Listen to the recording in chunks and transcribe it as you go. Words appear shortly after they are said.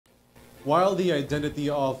While the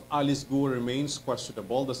identity of Alice Guo remains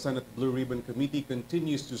questionable, the Senate Blue Ribbon Committee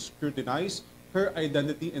continues to scrutinize her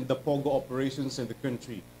identity and the POGO operations in the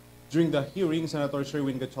country. During the hearing, Senator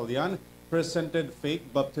Sherwin Gatchalian presented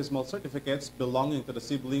fake baptismal certificates belonging to the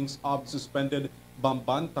siblings of suspended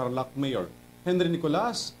Bamban Tarlac Mayor. Henry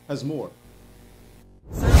Nicolas has more.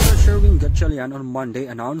 Senator Sherwin Gatchalian on Monday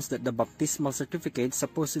announced that the baptismal certificate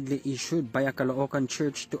supposedly issued by a Caloocan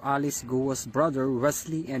church to Alice Guo's brother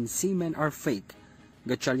Wesley and seamen are fake.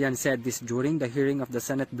 Gatchalian said this during the hearing of the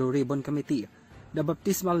Senate Blue Ribbon Committee. The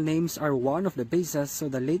baptismal names are one of the bases so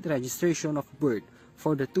the late registration of birth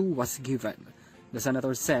for the two was given. The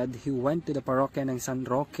senator said he went to the parokya ng San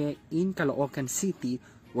Roque in Caloocan City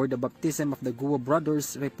where the baptism of the Guo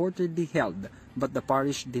brothers reportedly held, but the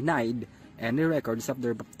parish denied any records of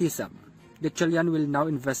their baptism. Gatchalian will now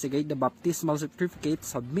investigate the baptismal certificate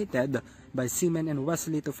submitted by Seaman and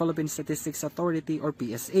Wesley to Philippine Statistics Authority or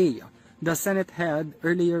PSA. The Senate had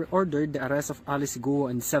earlier ordered the arrest of Alice Guo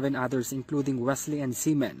and 7 others including Wesley and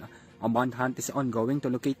Seaman. A manhunt is ongoing to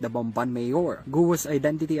locate the Bamban mayor. Guo's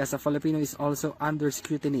identity as a Filipino is also under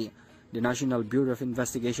scrutiny. The National Bureau of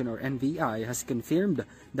Investigation or NBI has confirmed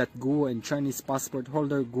that Guo and Chinese passport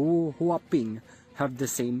holder Guo Huaping have the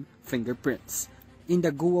same fingerprints. In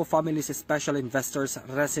the Guo family's special investors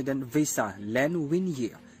resident visa, Len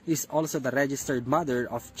Winyi is also the registered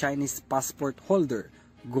mother of Chinese passport holder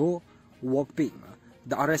Guo Huaping.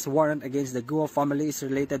 The arrest warrant against the Guo family is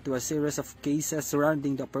related to a series of cases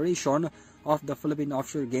surrounding the operation of the Philippine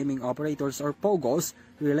Offshore Gaming Operators or POGOs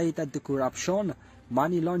related to corruption,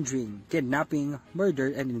 money laundering, kidnapping,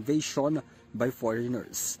 murder, and invasion by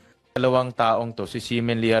foreigners. Dalawang taong to, si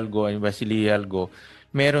Seaman Lialgo and Wesley Lialgo,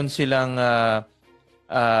 meron silang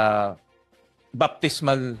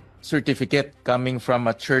baptismal certificate coming from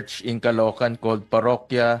a church in Caloocan called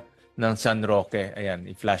Parokya ng San Roque. Ayan,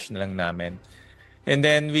 i-flash na lang namin. And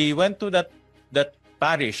then we went to that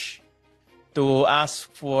parish to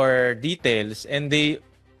ask for details, and they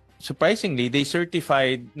surprisingly they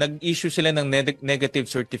certified, nag-issue sila ng negative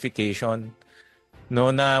certification,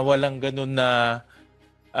 no, na walang ganun na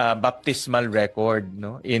baptismal record,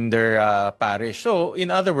 no, in their parish. So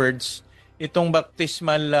in other words, itong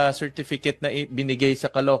baptismal certificate na binigay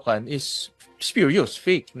sa Caloocan is spurious,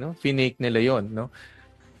 fake, no, finake nila yon, no.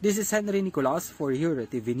 This is Henry Nicolas for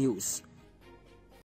EuroTV News.